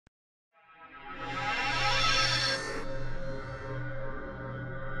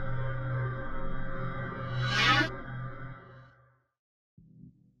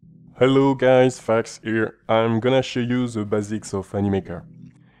Hello guys, Fax here. I'm gonna show you the basics of Animaker.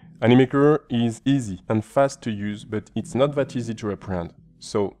 Animaker is easy and fast to use, but it's not that easy to apprehend.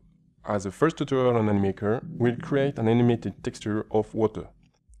 So, as a first tutorial on Animaker, we'll create an animated texture of water.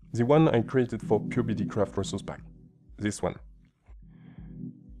 The one I created for PureBDcraft resource pack. This one.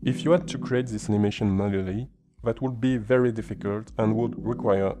 If you had to create this animation manually, that would be very difficult and would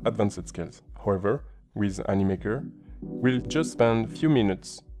require advanced skills. However, with Animaker, we'll just spend few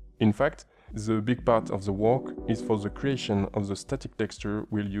minutes. In fact, the big part of the work is for the creation of the static texture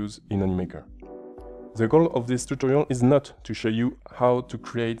we'll use in Animaker. The goal of this tutorial is not to show you how to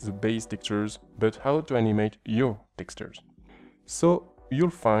create the base textures, but how to animate your textures. So, you'll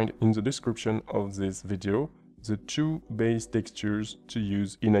find in the description of this video the two base textures to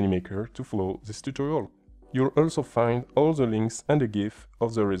use in Animaker to follow this tutorial. You'll also find all the links and a GIF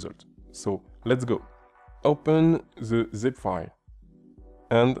of the result. So, let's go. Open the zip file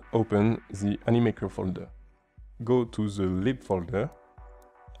and open the Animaker folder. Go to the lib folder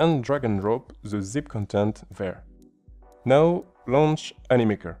and drag and drop the zip content there. Now launch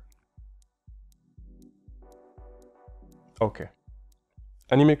Animaker. OK.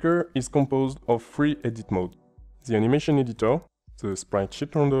 Animaker is composed of three edit modes: the animation editor, the sprite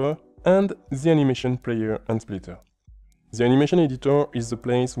sheet renderer, and the animation player and splitter. The animation editor is the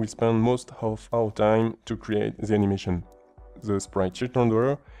place we spend most of our time to create the animation. The sprite sheet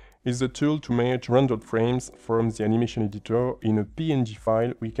renderer is the tool to merge rendered frames from the animation editor in a PNG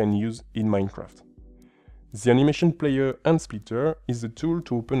file we can use in Minecraft. The animation player and splitter is the tool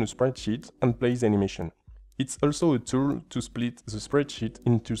to open a spreadsheet and play the animation. It's also a tool to split the spreadsheet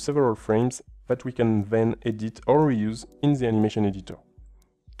into several frames that we can then edit or reuse in the animation editor.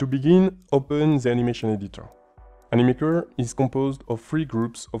 To begin, open the animation editor. Animaker is composed of three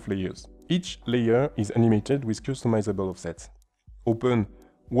groups of layers. Each layer is animated with customizable offsets. Open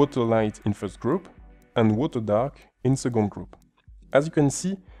Water Light in first group and Water Dark in second group. As you can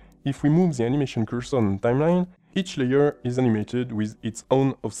see, if we move the animation cursor on the timeline, each layer is animated with its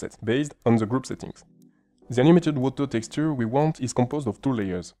own offset based on the group settings. The animated water texture we want is composed of two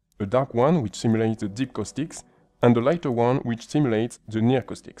layers, a dark one which simulates the deep caustics and a lighter one which simulates the near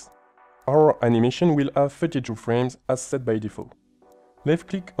caustics. Our animation will have 32 frames as set by default.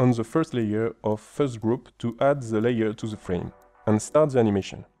 Left-click on the first layer of first group to add the layer to the frame, and start the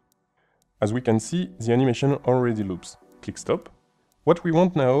animation. As we can see, the animation already loops. Click Stop. What we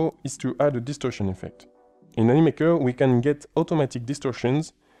want now is to add a distortion effect. In Animaker, we can get automatic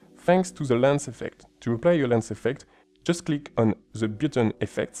distortions thanks to the lens effect. To apply a lens effect, just click on the button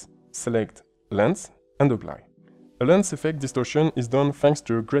Effects, select Lens, and apply. A lens effect distortion is done thanks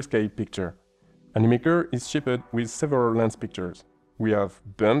to a grayscale picture. Animaker is shipped with several lens pictures. We have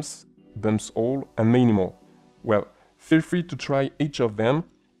bumps, bumps all, and many more. Well, feel free to try each of them.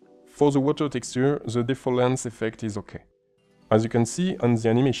 For the water texture, the default lens effect is OK. As you can see on the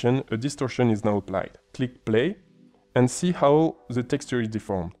animation, a distortion is now applied. Click play and see how the texture is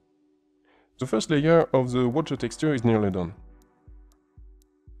deformed. The first layer of the water texture is nearly done.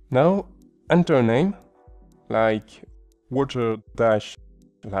 Now, enter a name, like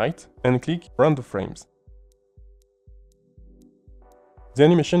water-light, and click Render Frames. The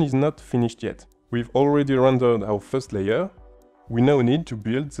animation is not finished yet. We've already rendered our first layer. We now need to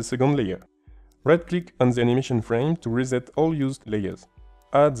build the second layer. Right-click on the animation frame to reset all used layers.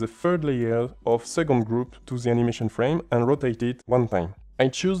 Add the third layer of second group to the animation frame and rotate it one time. I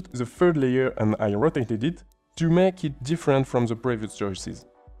chose the third layer and I rotated it to make it different from the previous choices.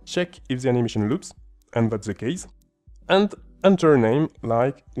 Check if the animation loops, and that's the case, and enter a name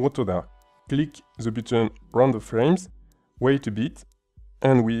like Water Dark. Click the button Render Frames, wait a bit,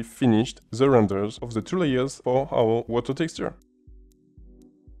 and we finished the renders of the two layers for our water texture.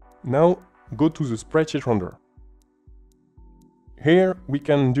 Now go to the spreadsheet renderer. Here we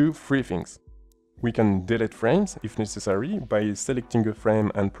can do three things. We can delete frames if necessary by selecting a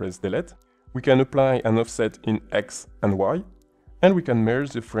frame and press delete. We can apply an offset in X and Y, and we can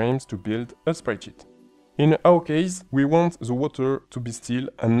merge the frames to build a spreadsheet. In our case, we want the water to be still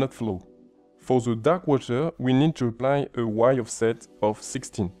and not flow. For the dark water, we need to apply a Y offset of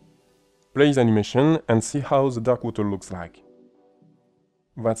 16. Play the animation and see how the dark water looks like.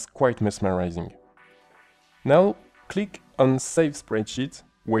 That's quite mesmerizing. Now, click on Save Spreadsheet,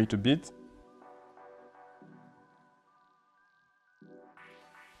 wait a bit,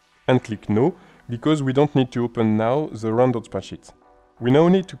 and click No, because we don't need to open now the rendered spreadsheet. We now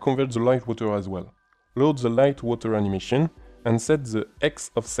need to convert the light water as well. Load the light water animation and set the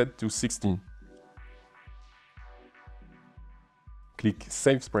X offset to 16. Click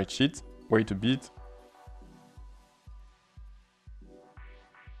Save Spreadsheet, wait a bit,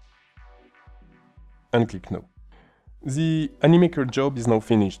 and click No. The Animaker job is now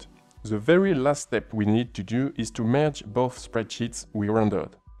finished. The very last step we need to do is to merge both spreadsheets we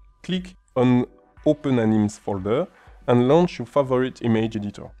rendered. Click on Open Animes folder and launch your favorite image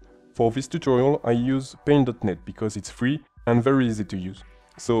editor. For this tutorial I use Paint.net because it's free and very easy to use.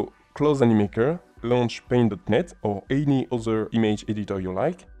 So close Animaker, launch Paint.net or any other image editor you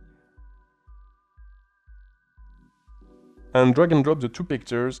like, and drag and drop the two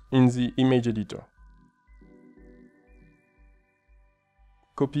pictures in the image editor.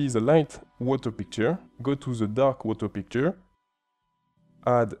 Copy the light water picture, go to the dark water picture,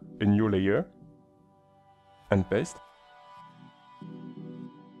 add a new layer, and paste.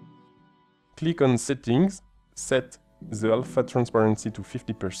 Click on Settings, set the alpha transparency to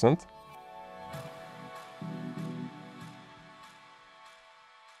 50%.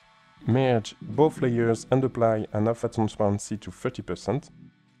 Merge both layers and apply an alpha transparency to 30%.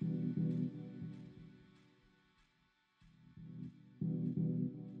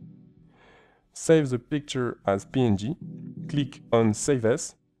 Save the picture as PNG, click on Save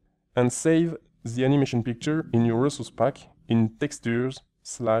As, and save the animation picture in your resource pack in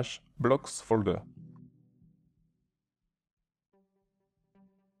Textures/Blocks folder.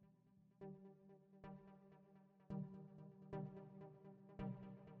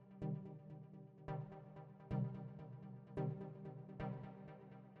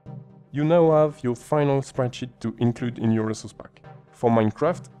 You now have your final spreadsheet to include in your resource pack. For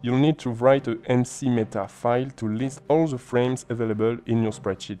Minecraft, you'll need to write a MC-meta file to list all the frames available in your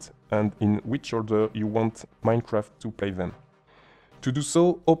spreadsheet and in which order you want Minecraft to play them. To do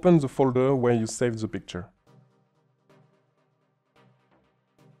so, open the folder where you saved the picture.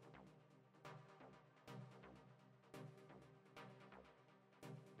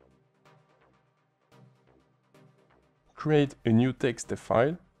 Create a new text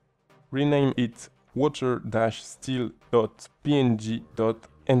file, rename it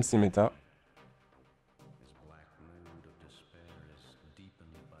water-still.png.mcmeta.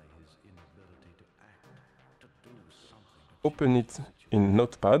 Open it in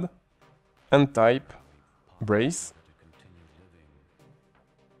Notepad and type brace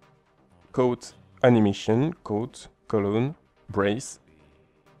quote animation quote colon brace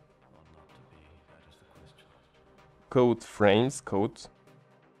quote frames quote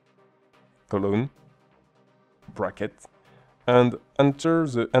colon bracket, and enter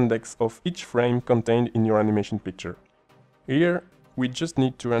the index of each frame contained in your animation picture. Here we just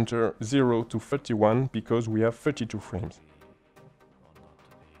need to enter 0 to 31 because we have 32 frames.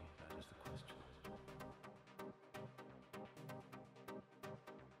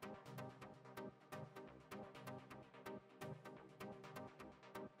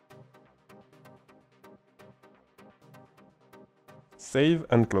 Save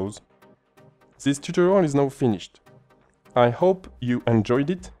and close. This tutorial is now finished. I hope you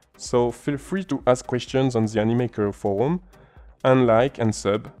enjoyed it, so feel free to ask questions on the Animaker Forum and like and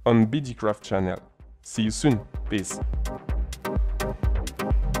sub on BDcraft channel. See you soon. Peace.